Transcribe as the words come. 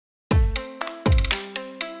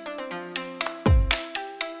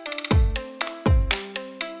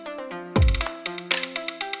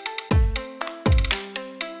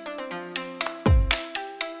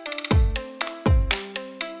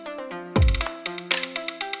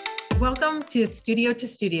Welcome to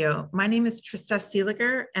Studio. My name is Trista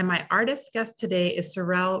Seeliger, and my artist guest today is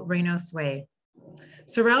Sorell Raino Tsui.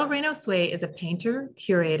 Sorell Raino Tsui is a painter,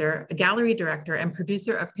 curator, a gallery director, and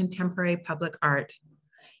producer of contemporary public art.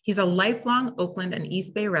 He's a lifelong Oakland and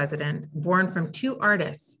East Bay resident, born from two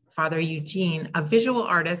artists, Father Eugene, a visual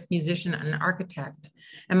artist, musician, and architect,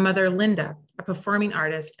 and Mother Linda, a performing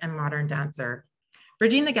artist and modern dancer.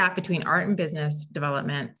 Bridging the gap between art and business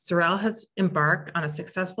development, Sorell has embarked on a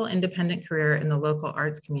successful independent career in the local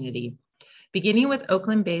arts community. Beginning with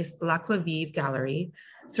Oakland-based L'Aqua Vive Gallery,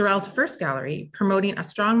 Sorell's first gallery, promoting a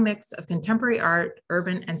strong mix of contemporary art,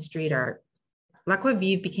 urban, and street art. L'Aqua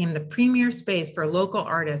Vive became the premier space for local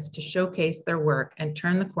artists to showcase their work and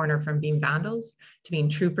turn the corner from being vandals to being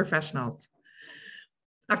true professionals.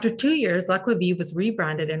 After 2 years, L'Aqua Vive was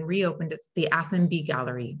rebranded and reopened as the Athens B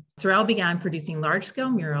Gallery. Sorell began producing large-scale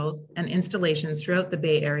murals and installations throughout the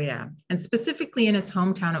Bay Area, and specifically in his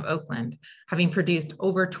hometown of Oakland, having produced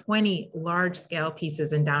over 20 large-scale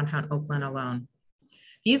pieces in downtown Oakland alone.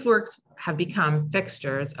 These works have become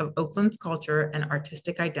fixtures of Oakland's culture and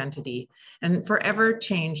artistic identity, and forever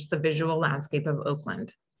changed the visual landscape of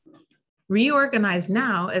Oakland. Reorganized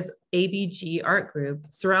now as ABG Art Group,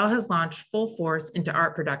 Sorell has launched full force into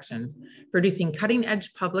art production, producing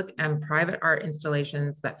cutting-edge public and private art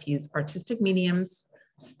installations that fuse artistic mediums,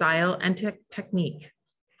 style, and technique.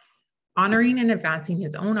 Honoring and advancing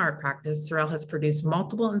his own art practice, Sorell has produced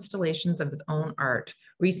multiple installations of his own art,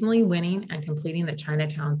 recently winning and completing the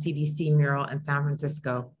Chinatown CDC mural in San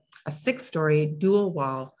Francisco, a 6-story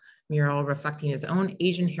dual-wall mural reflecting his own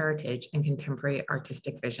Asian heritage and contemporary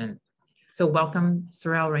artistic vision. So welcome,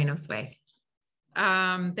 Sorell Raino Tsui.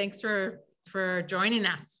 Thanks for joining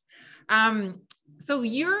us. So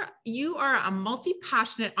you are a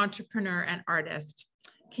multi-passionate entrepreneur and artist.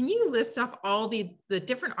 Can you list off all the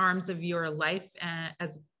different arms of your life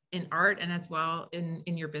as in art and as well in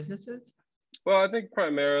your businesses? Well, I think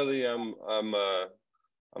primarily I'm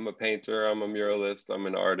a painter, I'm a muralist, I'm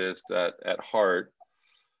an artist at heart.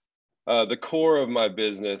 The core of my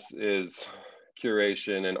business is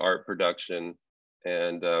curation and art production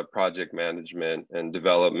and project management and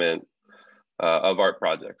development of art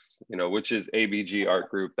projects, which is ABG Art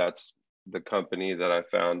Group. That's the company that I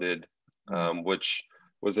founded, which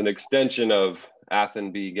was an extension of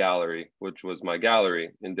Athens B Gallery, which was my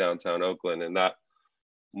gallery in downtown Oakland, and that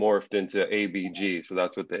morphed into ABG. So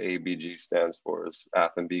that's what the ABG stands for, is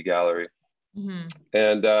Athens B Gallery. Mm-hmm.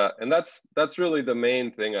 And that's really the main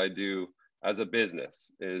thing I do as a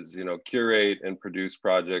business, is curate and produce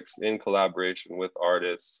projects in collaboration with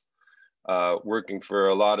artists, working for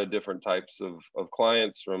a lot of different types of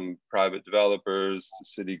clients, from private developers to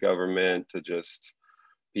city government to just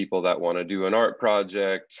people that want to do an art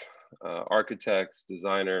project, architects,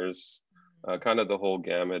 designers, kind of the whole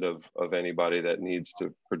gamut of anybody that needs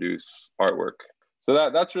to produce artwork. So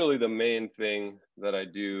that's really the main thing that I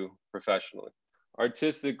do professionally.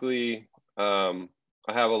 Artistically,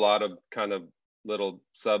 I have a lot of kind of little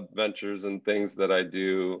sub ventures and things that I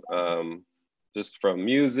do, just from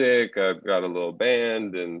music. I've got a little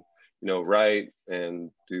band and, write and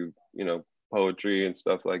do, poetry and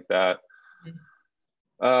stuff like that.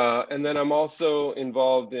 And then I'm also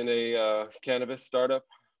involved in a cannabis startup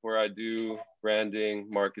where I do branding,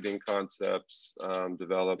 marketing concepts,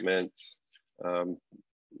 development,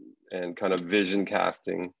 and kind of vision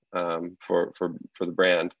casting for the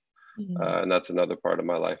brand. Mm-hmm. And that's another part of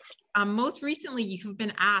my life. Most recently, you've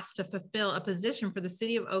been asked to fulfill a position for the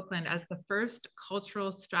city of Oakland as the first cultural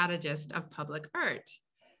strategist of public art.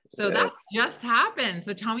 So yes, that just happened.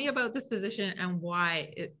 So tell me about this position and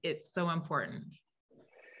why it's so important.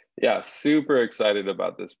 Yeah, super excited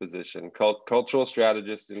about this position. Cultural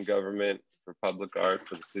strategist in government for public art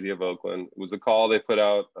for the city of Oakland. It was a call they put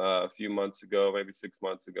out a few months ago, maybe 6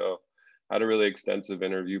 months ago. Had a really extensive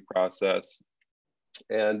interview process.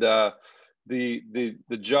 And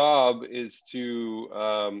the job is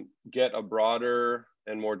to get a broader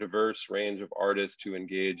and more diverse range of artists to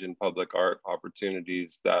engage in public art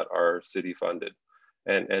opportunities that are city funded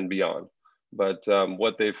and beyond. But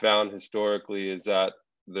what they found historically is that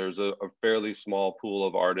there's a fairly small pool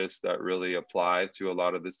of artists that really apply to a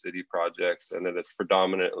lot of the city projects, and that it's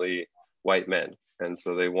predominantly white men. And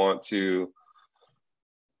so they want to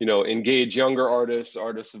engage younger artists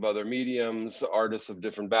of other mediums, artists of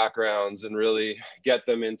different backgrounds, and really get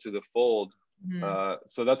them into the fold. Mm-hmm.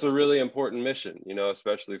 So that's a really important mission,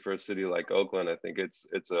 especially for a city like Oakland. I think it's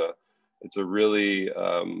a really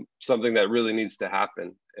something that really needs to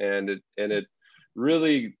happen, and it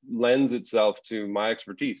really lends itself to my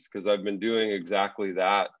expertise, because I've been doing exactly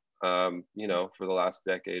that you know, for the last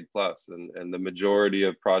decade plus. And the majority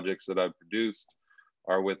of projects that I've produced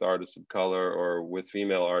are with artists of color or with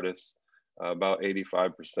female artists, about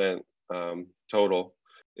 85% total.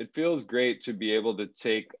 It feels great to be able to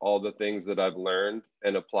take all the things that I've learned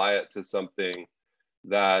and apply it to something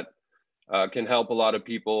that can help a lot of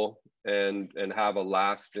people and have a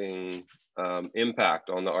lasting impact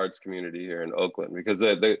on the arts community here in Oakland, because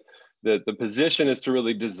the position is to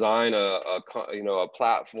really design a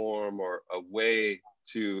platform or a way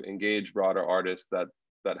to engage broader artists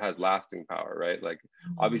that has lasting power, right? Like,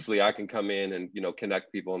 obviously I can come in and, you know,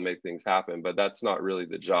 connect people and make things happen, but that's not really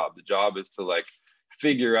the job. The job is to like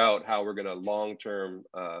figure out how we're going to long-term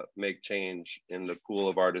make change in the pool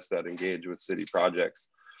of artists that engage with city projects.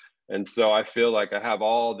 And so I feel like I have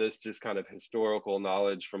all this just kind of historical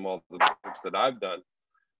knowledge from all the works that I've done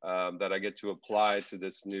that I get to apply to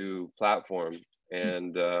this new platform.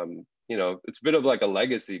 And, you know, it's a bit of like a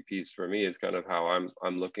legacy piece for me, is kind of how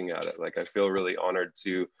I'm looking at it. Like, I feel really honored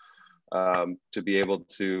to be able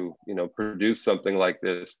to, you know, produce something like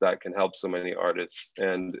this that can help so many artists.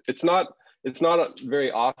 And it's not very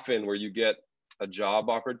often where you get a job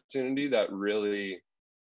opportunity that really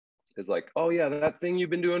is like, oh yeah, that thing you've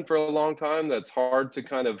been doing for a long time that's hard to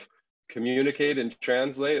kind of communicate and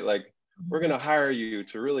translate, like, we're going to hire you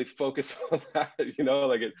to really focus on that. You know,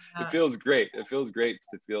 like it feels great. It feels great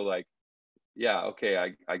to feel like, yeah,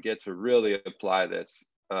 okay, I get to really apply this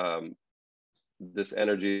this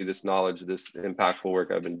energy, this knowledge, this impactful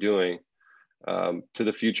work I've been doing to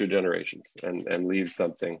the future generations and leave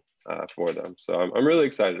something for them. So I'm really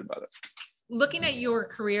excited about it. Looking at your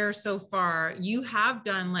career so far, you have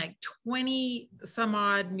done like 20 some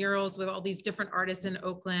odd murals with all these different artists in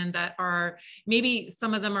Oakland that are, maybe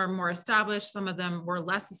some of them are more established, some of them were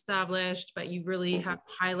less established, but you really have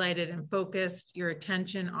highlighted and focused your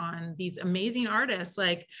attention on these amazing artists.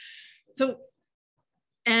 Like, so,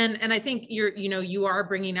 and I think you are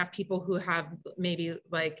bringing up people who have maybe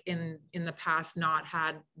like in the past not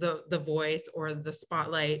had the voice or the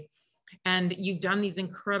spotlight. And you've done these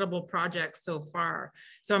incredible projects so far.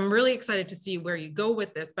 So I'm really excited to see where you go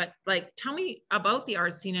with this. But like, tell me about the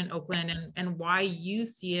art scene in Oakland and why you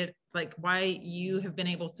see it, like why you have been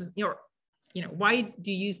able to, why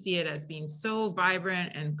do you see it as being so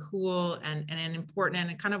vibrant and cool and important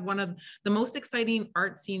and kind of one of the most exciting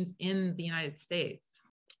art scenes in the United States?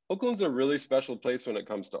 Oakland's a really special place when it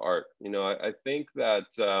comes to art. You know, I think that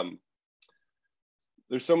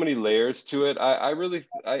there's so many layers to it.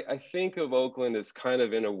 I think of Oakland as kind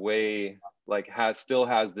of, in a way, like still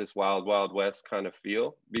has this wild, wild west kind of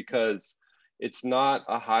feel, because it's not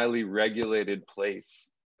a highly regulated place,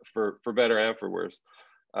 for better and for worse,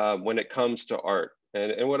 when it comes to art.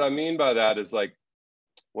 And what I mean by that is, like,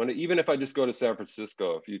 even if I just go to San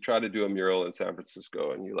Francisco, if you try to do a mural in San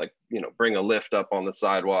Francisco and you, like, bring a lift up on the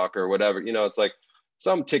sidewalk or whatever, it's like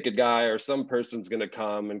some ticket guy or some person's going to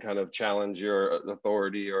come and kind of challenge your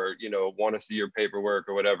authority or, want to see your paperwork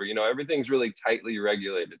or whatever. Everything's really tightly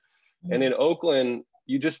regulated. Mm-hmm. And in Oakland,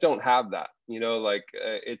 you just don't have that.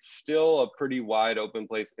 It's still a pretty wide open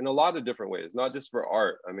place in a lot of different ways, not just for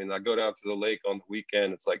art. I mean, I go down to the lake on the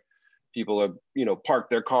weekend. It's like people are, park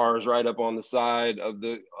their cars right up on the side of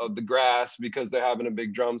the grass because they're having a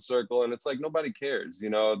big drum circle. And it's like, nobody cares,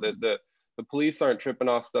 the police aren't tripping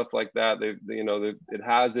off stuff like that. It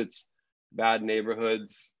has its bad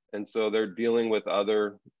neighborhoods. And so they're dealing with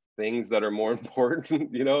other things that are more important,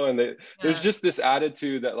 there's just this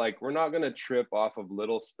attitude that, like, we're not going to trip off of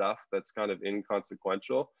little stuff that's kind of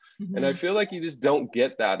inconsequential. Mm-hmm. And I feel like you just don't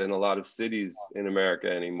get that in a lot of cities in America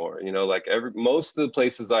anymore. Most of the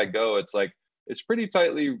places I go, it's like, it's pretty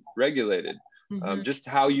tightly regulated, mm-hmm. Just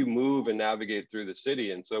how you move and navigate through the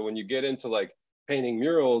city. And so when you get into like painting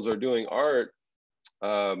murals or doing art,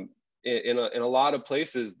 in a lot of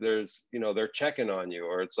places, there's, they're checking on you,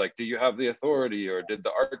 or it's like, do you have the authority, or did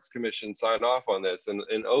the Arts Commission sign off on this? And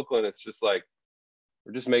in Oakland, it's just like,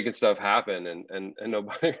 we're just making stuff happen and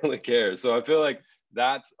nobody really cares. So I feel like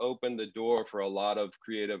that's opened the door for a lot of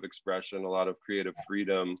creative expression, a lot of creative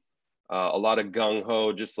freedom, a lot of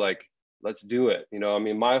gung-ho, just like, let's do it.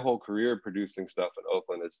 My whole career producing stuff in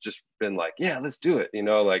Oakland has just been like, yeah, let's do it.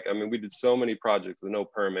 We did so many projects with no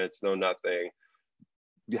permits, no nothing.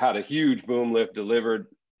 You had a huge boom lift delivered,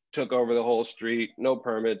 took over the whole street, no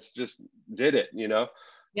permits, just did it,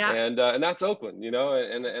 Yeah. And that's Oakland, and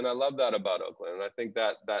I love that about Oakland. And I think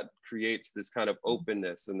that creates this kind of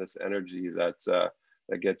openness and this energy that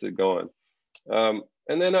gets it going.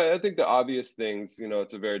 And then I think the obvious things,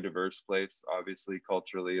 it's a very diverse place. Obviously,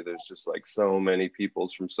 culturally, there's just like so many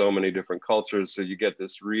peoples from so many different cultures. So you get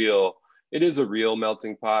this it is a real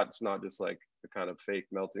melting pot. It's not just like a kind of fake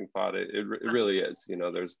melting pot. It really is. You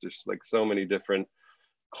know, there's just like so many different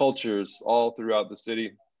cultures all throughout the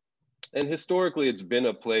city, and historically, it's been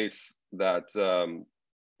a place that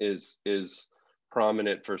is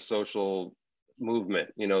prominent for social movement,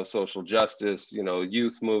 you know, social justice, you know,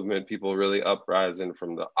 youth movement, people really uprising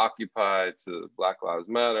from the Occupy to Black Lives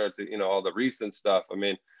Matter to, you know, all the recent stuff. I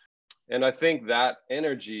mean, and I think that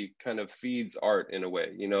energy kind of feeds art in a way,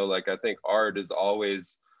 you know, like I think art is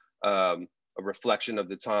always a reflection of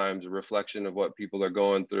the times, a reflection of what people are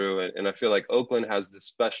going through. And I feel like Oakland has this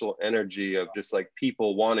special energy of just like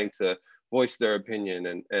people wanting to voice their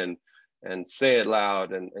opinion and say it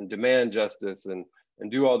loud and demand justice and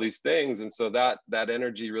do all these things. And so that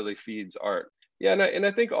energy really feeds art. Yeah, and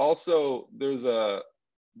I think also there's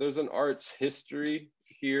an arts history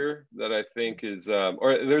here that I think is,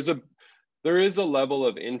 there is a level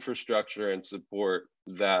of infrastructure and support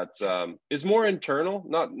that is more internal,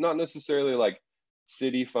 not necessarily like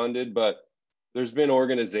city funded, but there's been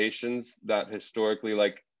organizations that historically,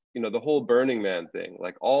 like, you know, the whole Burning Man thing,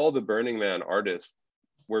 like all the Burning Man artists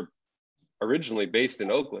were originally based in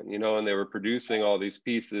Oakland, you know, and they were producing all these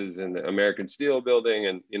pieces in the American Steel building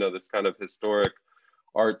and, you know, this kind of historic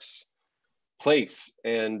arts place.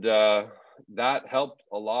 And that helped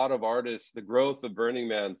a lot of artists. The growth of Burning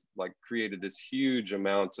Man like created this huge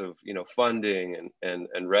amount of, you know, funding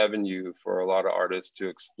and revenue for a lot of artists to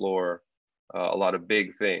explore a lot of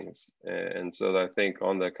big things. And so I think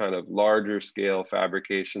on the kind of larger scale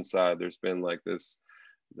fabrication side, there's been like this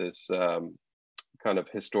kind of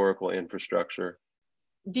historical infrastructure.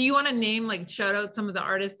 Do you want to name, like, shout out some of the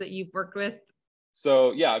artists that you've worked with?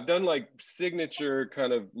 So yeah, I've done like signature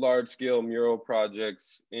kind of large scale mural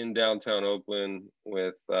projects in downtown Oakland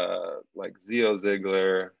with like Zio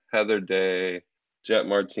Ziegler, Heather Day, Jet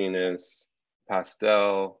Martinez,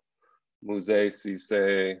 Pastel, Musée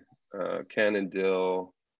Cisse, Ken and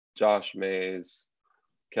Dill, Josh Mays,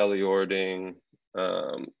 Kelly Ording,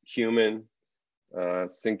 Human,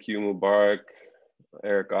 Sinkyu Mubarak,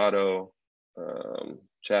 Eric Otto,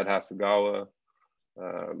 Chad Hasegawa.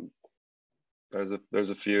 There's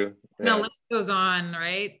a few. Yeah. No, list goes on,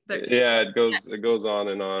 right? Yeah, it goes on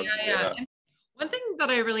and on. Yeah. And one thing that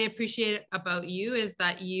I really appreciate about you is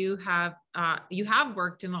that you have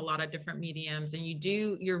worked in a lot of different mediums, and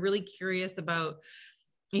you're really curious about,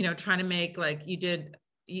 you know, trying to make, like you did.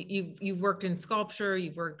 You've worked in sculpture,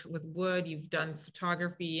 you've worked with wood, you've done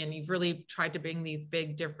photography, and you've really tried to bring these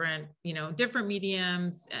big different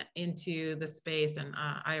mediums into the space, and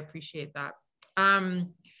I appreciate that.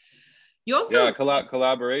 You also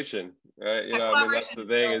collaboration, right? You know, I mean, that's the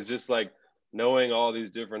thing, is just like knowing all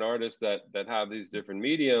these different artists that have these different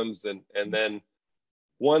mediums, and then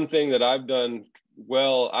one thing that I've done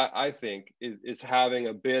well, I think, is having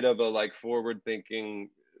a bit of a like forward thinking,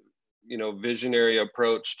 you know, visionary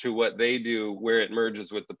approach to what they do, where it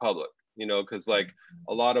merges with the public, you know, because like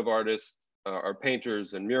a lot of artists are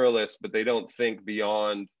painters and muralists, but they don't think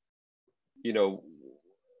beyond, you know,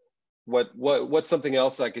 what's something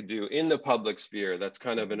else I could do in the public sphere that's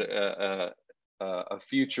kind of a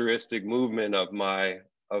futuristic movement of my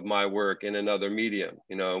work in another medium,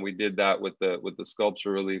 you know. And we did that with the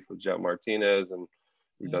sculpture relief with Jet Martinez, and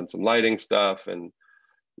we've done some lighting stuff, and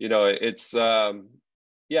you know, it's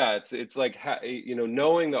it's like, you know,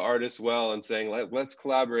 knowing the artist well and saying, let's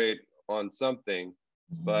collaborate on something,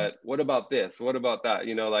 but what about this? What about that?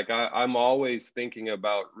 You know, like I'm always thinking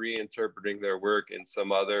about reinterpreting their work in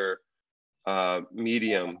some other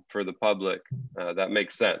medium for the public that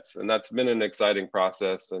makes sense. And that's been an exciting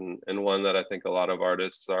process, and one that I think a lot of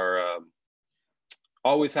artists are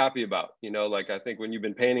always happy about. You know, like I think when you've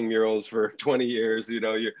been painting murals for 20 years, you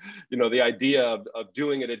know, the idea of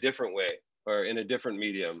doing it a different way or in a different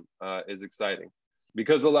medium is exciting.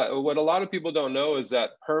 Because what a lot of people don't know is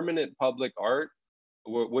that permanent public art,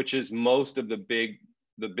 which is most of the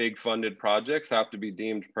big funded projects, have to be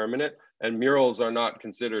deemed permanent, and murals are not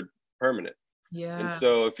considered permanent. Yeah. And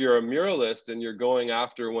so if you're a muralist and you're going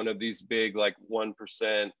after one of these big, like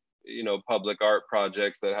 1%, you know, public art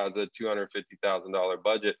projects that has a $250,000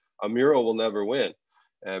 budget, a mural will never win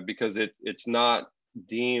because it's not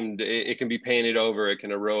deemed, it can be painted over, it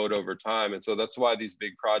can erode over time. And so that's why these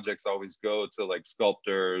big projects always go to like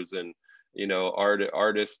sculptors and, you know,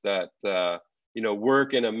 artists that, you know,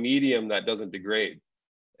 work in a medium that doesn't degrade.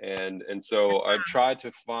 And so I've tried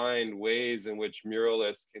to find ways in which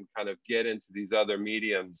muralists can kind of get into these other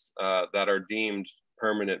mediums that are deemed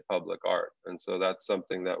permanent public art. And so that's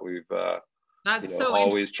something that we've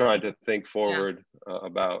always tried to think forward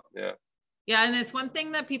about. Yeah. Yeah, and it's one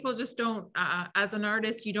thing that people just don't, as an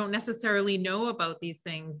artist, you don't necessarily know about these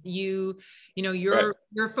things. You know, Right.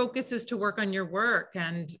 your focus is to work on your work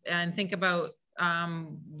and think about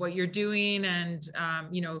what you're doing, and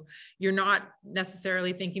you know, you're not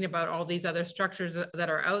necessarily thinking about all these other structures that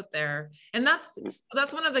are out there. And that's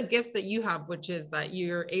one of the gifts that you have, which is that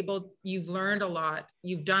you've learned a lot,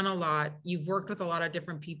 you've done a lot, you've worked with a lot of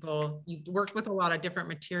different people, you've worked with a lot of different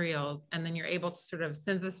materials, and then you're able to sort of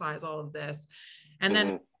synthesize all of this, and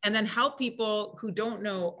then help people who don't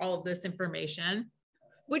know all of this information,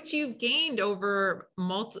 which you've gained over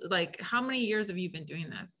like, how many years have you been doing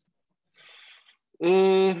this?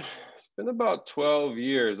 It's been about 12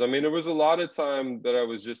 years. I mean, there was a lot of time that I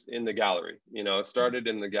was just in the gallery. You know, I started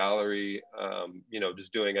in the gallery, you know,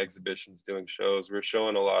 just doing exhibitions, doing shows. We're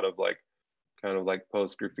showing a lot of like, kind of like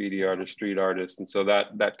post graffiti artists, street artists. And so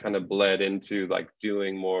that kind of bled into like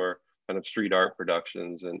doing more kind of street art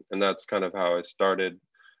productions. And that's kind of how I started.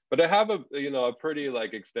 But I have you know, a pretty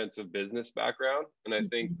like extensive business background. And I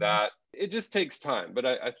think that it just takes time. But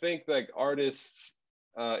I think like artists,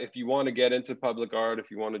 if you want to get into public art,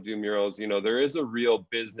 if you want to do murals, you know, there is a real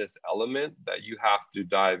business element that you have to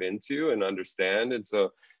dive into and understand. And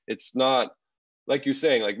so it's not like you're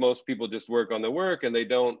saying, like most people just work on the work and they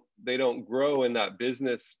don't grow in that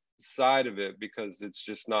business side of it because it's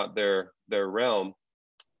just not their realm.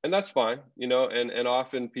 And that's fine, you know, and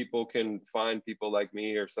often people can find people like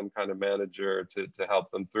me or some kind of manager to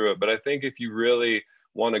help them through it. But I think if you really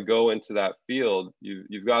want to go into that field,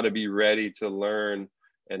 you've got to be ready to learn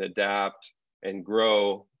and adapt and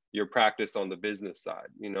grow your practice on the business side.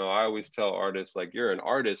 You know, I always tell artists, like, you're an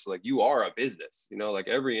artist, like you are a business, you know, like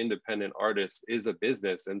every independent artist is a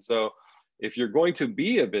business. And so if you're going to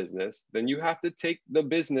be a business, then you have to take the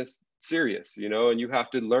business serious, you know, and you have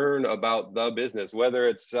to learn about the business, whether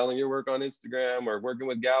it's selling your work on Instagram or working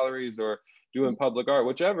with galleries or doing public art,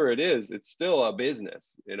 whichever it is, it's still a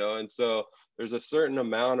business, you know. And so there's a certain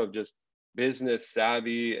amount of just business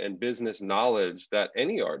savvy and business knowledge that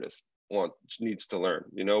any artist needs to learn,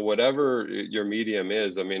 you know, whatever your medium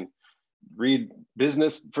is. I mean, read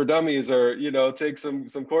Business for Dummies, or, you know, take some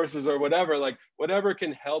courses or whatever, like whatever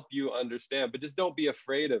can help you understand, but just don't be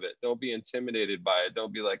afraid of it. Don't be intimidated by it.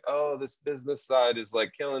 Don't be like, oh, this business side is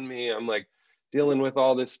like killing me. I'm like dealing with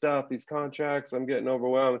all this stuff, these contracts, I'm getting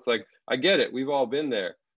overwhelmed. It's like, I get it. We've all been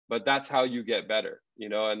there, but that's how you get better, you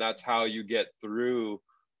know, and that's how you get through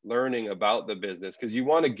learning about the business. Because you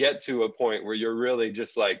want to get to a point where you're really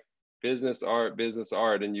just like business art,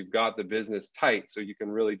 and you've got the business tight, so you can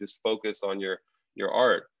really just focus on your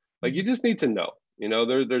art. Like, you just need to know, you know,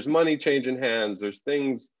 there's money changing hands, there's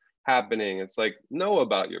things happening. It's like, know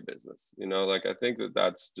about your business, you know. Like, I think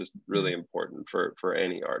that's just really important for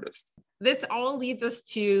any artist. This all leads us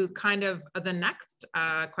to kind of the next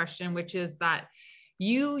question, which is that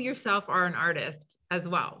you yourself are an artist as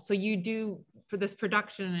well. So you do for this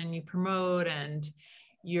production, and you promote, and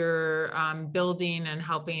you're building and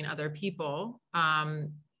helping other people.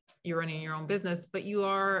 You're running your own business, but you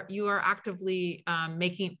are actively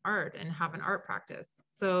making art and have an art practice.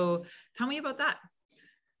 So tell me about that.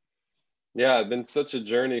 Yeah, it's been such a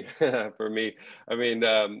journey for me. I mean,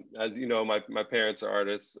 as you know, my parents are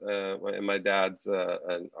artists, and my dad's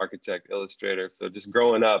an architect, illustrator. So just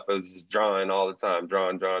growing up, I was just drawing all the time,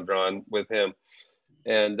 drawing with him.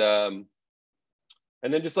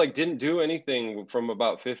 And then just like didn't do anything from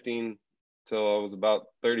about 15 till I was about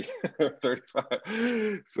 30 or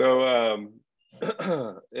 35. So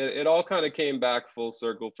it all kind of came back full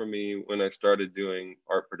circle for me when I started doing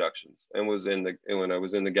art productions and when I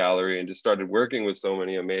was in the gallery and just started working with so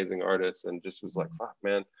many amazing artists, and just was like, fuck,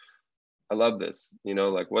 man, I love this. You know,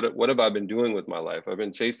 like what have I been doing with my life? I've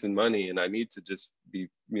been chasing money, and I need to just be,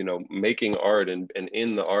 you know, making art and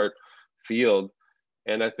in the art field.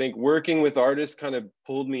 And I think working with artists kind of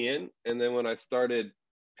pulled me in. And then when I started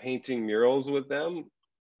painting murals with them,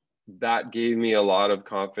 that gave me a lot of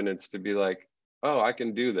confidence to be like, oh, I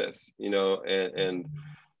can do this, you know, and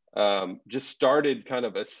just started kind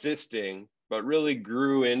of assisting, but really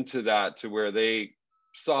grew into that to where they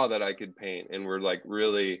saw that I could paint and were like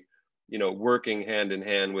really, you know, working hand in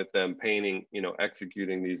hand with them, painting, you know,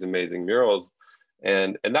 executing these amazing murals.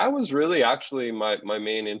 And that was really actually my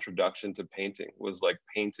main introduction to painting, was like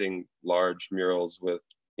painting large murals with,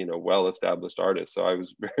 you know, well-established artists. So I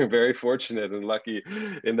was very, very fortunate and lucky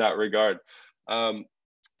in that regard.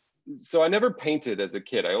 So I never painted as a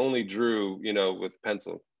kid. I only drew, you know, with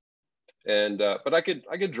pencil. And but I could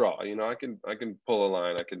draw, you know, I can pull a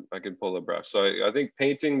line, I can pull a brush. So I think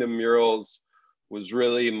painting the murals was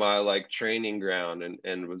really my like training ground,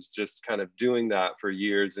 and was just kind of doing that for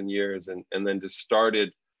years and years, and then just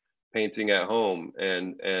started painting at home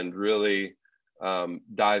and really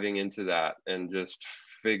diving into that and just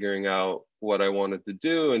figuring out what I wanted to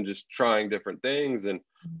do and just trying different things. And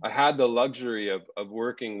I had the luxury of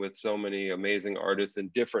working with so many amazing artists in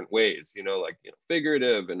different ways, like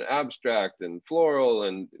figurative and abstract and floral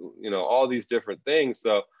and all these different things.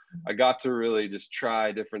 So I got to really just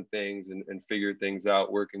try different things and figure things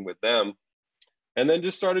out working with them, and then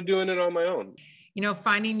just started doing it on my own.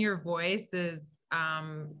 Finding your voice is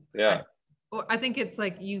yeah. I think it's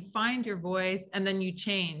like you find your voice and then you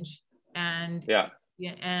change, and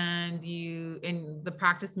and the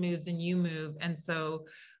practice moves and you move. And so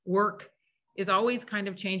work is always kind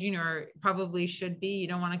of changing, or probably should be. You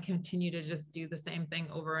don't want to continue to just do the same thing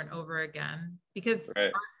over and over again, because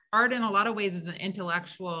art in a lot of ways is an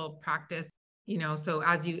intellectual practice, so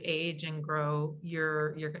as you age and grow,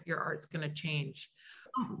 your art's going to change.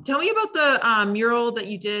 Tell me about the mural that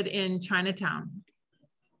you did in Chinatown.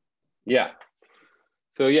 Yeah.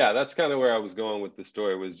 So yeah, that's kind of where I was going with the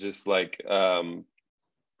story, was just like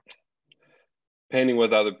painting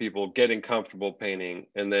with other people, getting comfortable painting,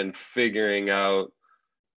 and then figuring out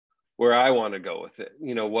where I want to go with it,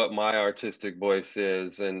 what my artistic voice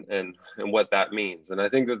is and what that means. And I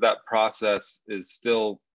think that process is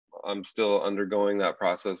I'm still undergoing that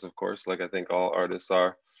process, of course, like I think all artists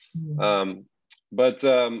are. But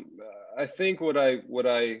I think what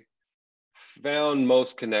I found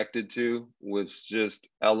most connected to was just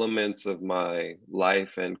elements of my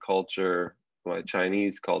life and culture, my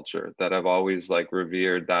Chinese culture, that I've always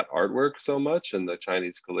revered that artwork so much, and the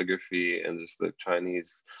Chinese calligraphy and just the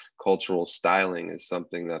Chinese cultural styling is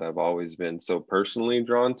something that I've always been so personally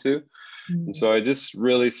drawn to. And so I just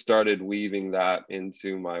really started weaving that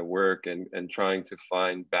into my work and trying to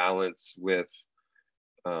find balance with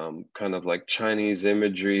kind of Chinese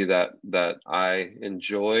imagery that I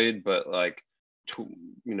enjoyed, but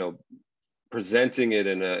presenting it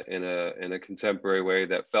in a contemporary way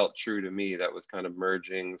that felt true to me, that was kind of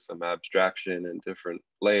merging some abstraction and different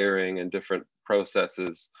layering and different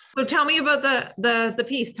processes. So tell me about the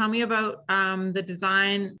piece. Tell me about the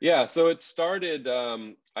design. Yeah, so it started,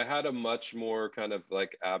 I had a much more kind of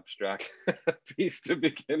abstract piece to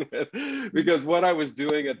begin with, because what I was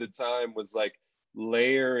doing at the time was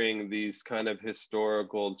layering these kind of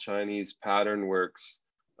historical Chinese pattern works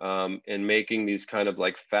and making these kind of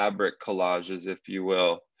fabric collages, if you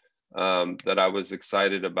will, that I was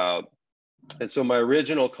excited about. And so my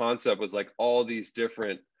original concept was all these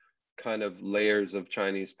different kind of layers of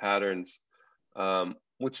Chinese patterns,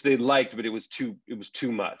 which they liked, but it was too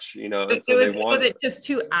much, And so was it just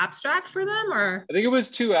too abstract for them, or? I think it was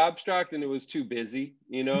too abstract and it was too busy,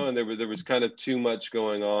 and there was kind of too much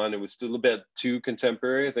going on. It was still a bit too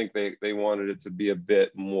contemporary. I think they wanted it to be a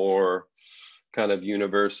bit more kind of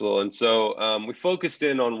universal. And so we focused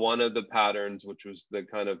in on one of the patterns, which was the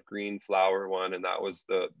kind of green flower one, and that was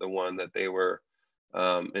the one that they were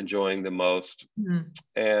enjoying the most.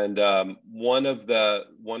 And one of the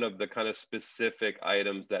kind of specific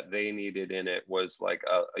items that they needed in it was a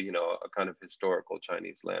kind of historical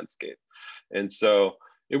Chinese landscape. And so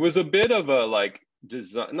it was a bit of a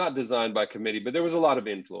design, not designed by committee, but there was a lot of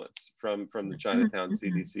influence from the Chinatown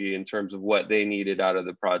CDC in terms of what they needed out of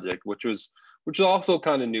the project, which was also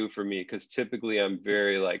kind of new for me, because typically I'm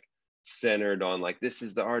very centered on this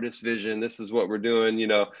is the artist's vision, this is what we're doing,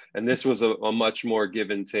 and this was a much more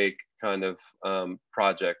give and take kind of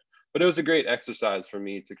project. But it was a great exercise for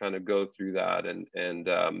me to kind of go through that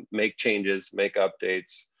and make changes, make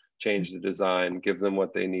updates, change the design, give them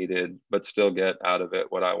what they needed, but still get out of it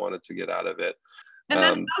what I wanted to get out of it. And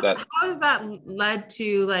then how has that led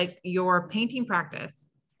to your painting practice?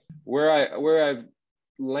 Where I've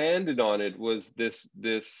landed on it was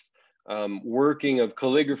this working of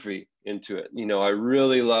calligraphy into it. I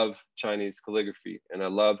really love Chinese calligraphy, and I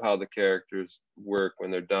love how the characters work when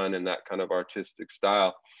they're done in that kind of artistic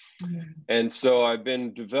style. And so I've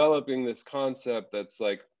been developing this concept that's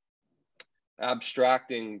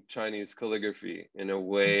abstracting Chinese calligraphy in a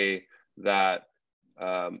way that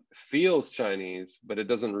feels Chinese, but it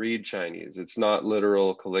doesn't read Chinese. It's not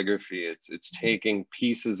literal calligraphy. It's taking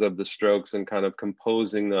pieces of the strokes and kind of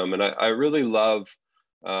composing them. And I really love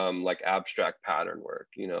abstract pattern work,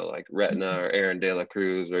 Retina or Aaron De La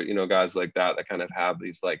Cruz, or guys like that kind of have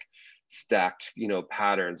these stacked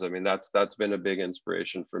patterns. I mean, that's been a big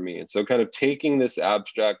inspiration for me. And so kind of taking this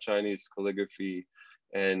abstract Chinese calligraphy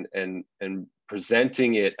and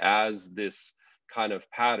presenting it as this kind of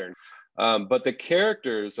pattern. But the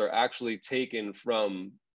characters are actually taken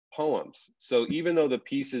from poems. So even though the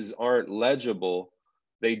pieces aren't legible,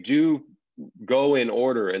 they do go in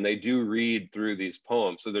order and they do read through these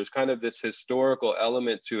poems. So there's kind of this historical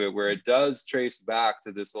element to it where it does trace back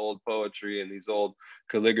to this old poetry and these old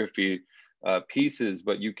calligraphy pieces,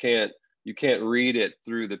 but you can't read it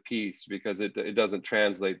through the piece because it doesn't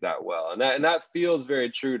translate that well. And that feels very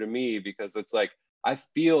true to me, because it's like, I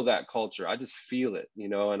feel that culture. I just feel it, you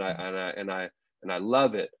know, and I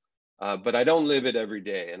love it. But I don't live it every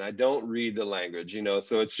day, and I don't read the language, you know,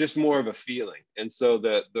 so it's just more of a feeling. And so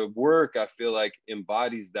the work, I feel like,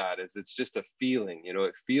 embodies that. It's just a feeling, you know,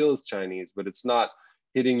 it feels Chinese, but it's not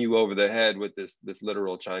hitting you over the head with this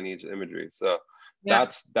literal Chinese imagery. So yeah,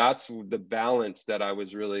 that's the balance that I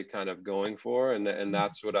was really kind of going for. And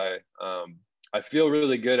that's what I feel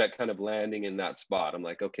really good at, kind of landing in that spot. I'm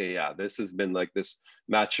like, okay, yeah, this has been like this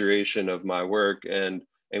maturation of my work and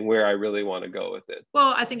where I really want to go with it.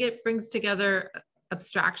 Well, I think it brings together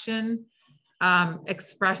abstraction,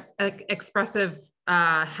 expressive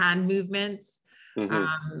hand movements,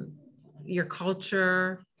 your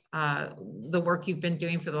culture, the work you've been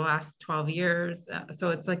doing for the last 12 years.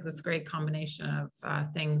 So it's like this great combination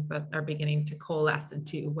of things that are beginning to coalesce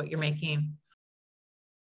into what you're making.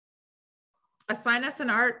 Assign us an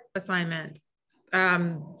art assignment.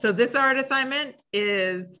 So this art assignment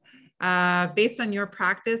is based on your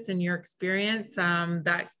practice and your experience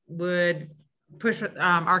that would push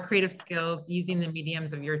our creative skills using the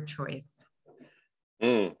mediums of your choice.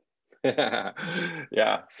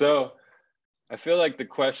 Yeah, so I feel like the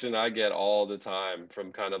question I get all the time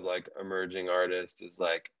from kind of like emerging artists is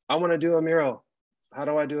like, I want to do a mural. How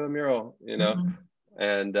do I do a mural? You know,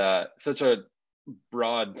 and such a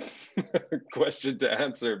broad question to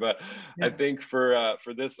answer, but yeah. I think for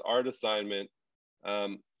this art assignment,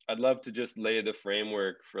 I'd love to just lay the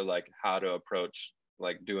framework for like how to approach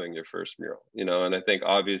like doing your first mural, you know. And I think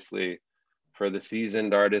obviously for the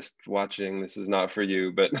seasoned artist watching, this is not for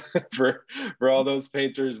you, but for all those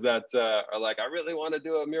painters that are like, I really want to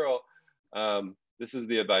do a mural, this is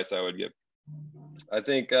the advice I would give. I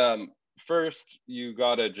think first you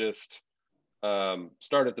gotta just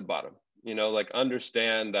start at the bottom, you know, like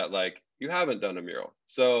understand that like you haven't done a mural.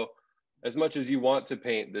 So as much as you want to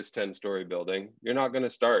paint this 10-story building, you're not going to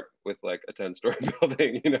start with like a 10-story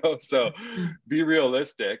building, you know? So be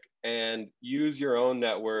realistic and use your own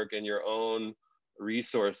network and your own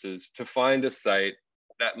resources to find a site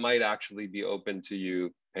that might actually be open to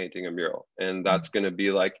you painting a mural. And that's going to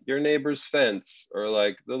be like your neighbor's fence, or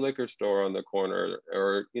like the liquor store on the corner,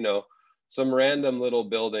 or, you know, some random little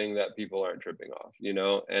building that people aren't tripping off, you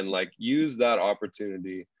know, and like use that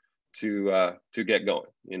opportunity to get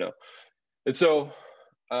going, you know. And so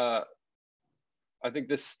I think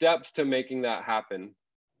the steps to making that happen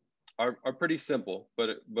are pretty simple,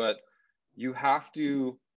 but you have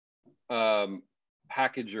to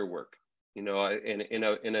package your work, you know,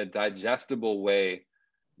 in a digestible way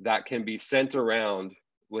that can be sent around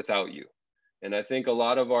without you. And I think a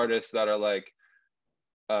lot of artists that are like,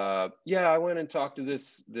 yeah, I went and talked to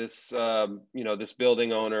this you know, this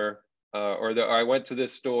building owner, or I went to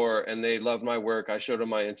this store and they love my work. I showed them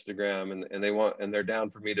my Instagram and they're down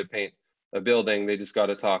for me to paint a building. They just got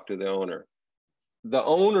to talk to the owner. The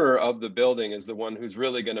owner of the building is the one who's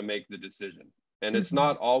really going to make the decision. And it's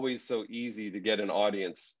not always so easy to get an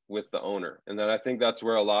audience with the owner. And then I think that's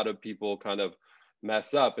where a lot of people kind of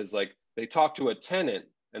mess up, is like they talk to a tenant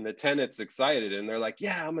and the tenant's excited and they're like,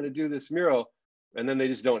 yeah, I'm going to do this mural. And then they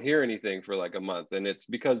just don't hear anything for like a month. And it's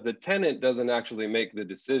because the tenant doesn't actually make the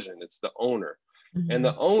decision. It's the owner. And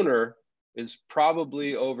the owner is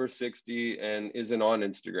probably over 60 and isn't on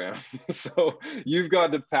Instagram. So you've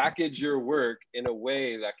got to package your work in a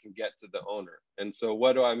way that can get to the owner. And so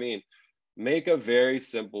what do I mean? Make a very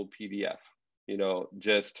simple PDF, you know,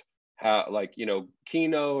 just like, you know,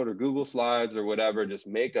 Keynote or Google Slides or whatever, just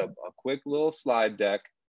make a quick little slide deck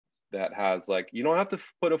that has like, you don't have to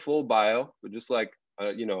put a full bio, but just like,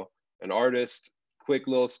 you know, an artist, quick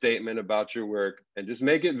little statement about your work, and just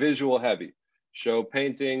make it visual heavy. Show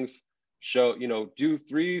paintings, show, you know, do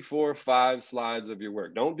 3, 4, 5 slides of your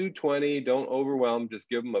work. Don't do 20, don't overwhelm, just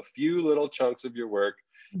give them a few little chunks of your work.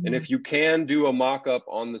 And if you can do a mock-up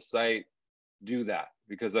on the site, do that,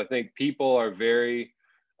 because I think people are very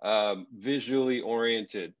visually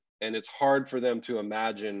oriented. And it's hard for them to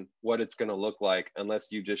imagine what it's going to look like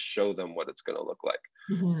unless you just show them what it's going to look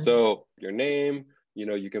like. So your name, you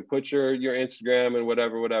know, you can put your Instagram and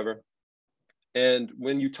whatever. And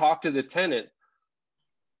when you talk to the tenant,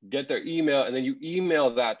 get their email, and then you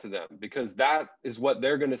email that to them, because that is what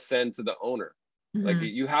they're going to send to the owner. Like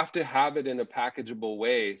you have to have it in a packageable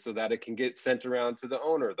way so that it can get sent around to the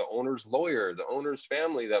owner's lawyer, the owner's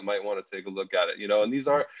family that might want to take a look at it, you know. And these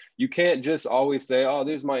aren't, you can't just always say, oh,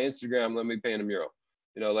 there's my Instagram, let me paint a mural.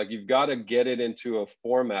 You know, like you've got to get it into a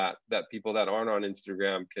format that people that aren't on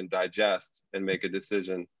Instagram can digest and make a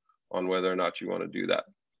decision on whether or not you want to do that,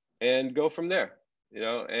 and go from there, you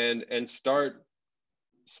know, and start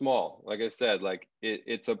small. Like I said, like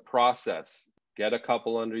it's a process. Get a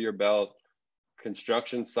couple under your belt.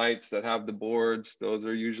 Construction sites that have the boards, those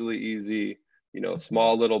are usually easy. You know,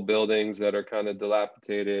 small little buildings that are kind of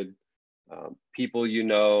dilapidated, people, you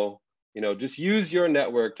know, just use your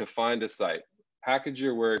network to find a site, package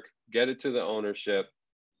your work, get it to the ownership,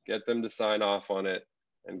 get them to sign off on it,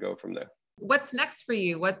 and go from there. What's next for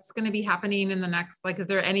you? What's going to be happening in the next, like, is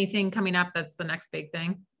there anything coming up that's the next big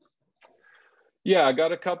thing? Yeah, I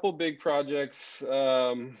got a couple big projects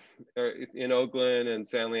in Oakland and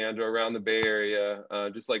San Leandro, around the Bay Area,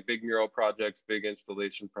 just like big mural projects, big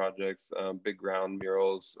installation projects, big ground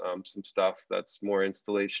murals, some stuff that's more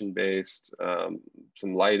installation based,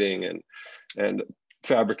 some lighting and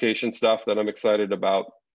fabrication stuff that I'm excited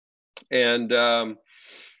about. And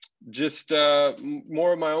just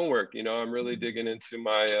more of my own work. You know, I'm really digging into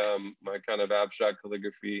my my kind of abstract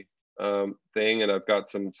calligraphy thing, and I've got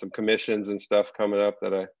some commissions and stuff coming up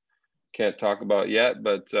that I can't talk about yet,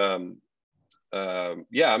 but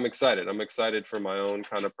yeah, I'm excited for my own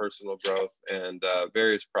kind of personal growth and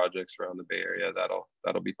various projects around the Bay Area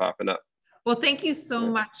that'll be popping up. Well, thank you so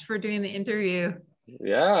much for doing the interview.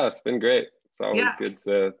 Yeah, it's been great. It's always good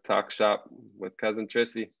to talk shop with cousin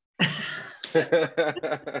Trissy.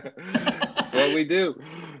 That's what we do.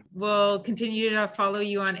 We'll continue to follow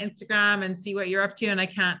you on Instagram and see what you're up to, and I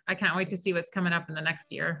can't wait to see what's coming up in the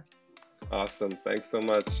next year. Awesome. Thanks so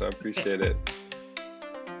much. I appreciate it.